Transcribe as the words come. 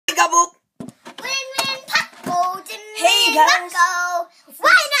Hey guys.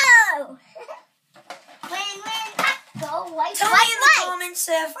 Why no? Why Tell me in the comments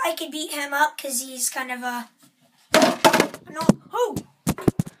if I could beat him up, because he's kind of a... No. Oh!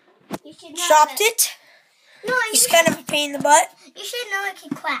 Chopped it. No, he's kind of a pain in the butt. You should know it can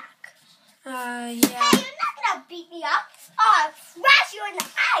quack. Yeah. Hey, you're not gonna beat me up. I'll smash you in the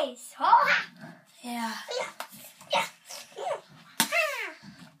eyes. Oh. Yeah. Yeah.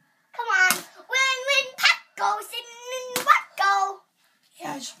 Come on. When Pat goes in, what go?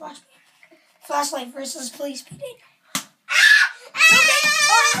 Yeah, just watch me. Flashlight versus police beating.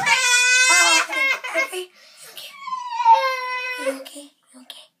 Okay. You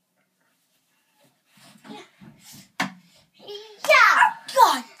okay? Yeah.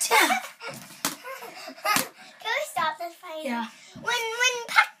 God damn. Can we stop this fight? Yeah. When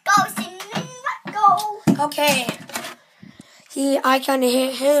Pat goes in, what go? Okay. I kind of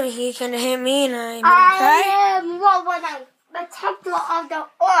hit him. He kind of hit me, and I am the protector of the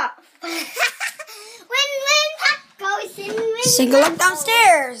earth. when Pat goes in, single up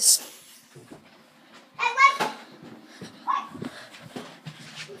downstairs.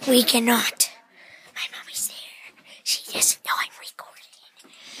 We cannot. My mommy's there. She doesn't know I'm recording.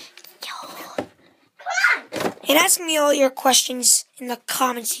 Yo. Come on. And ask me all your questions in the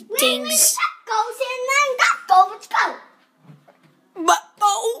comments, you dings.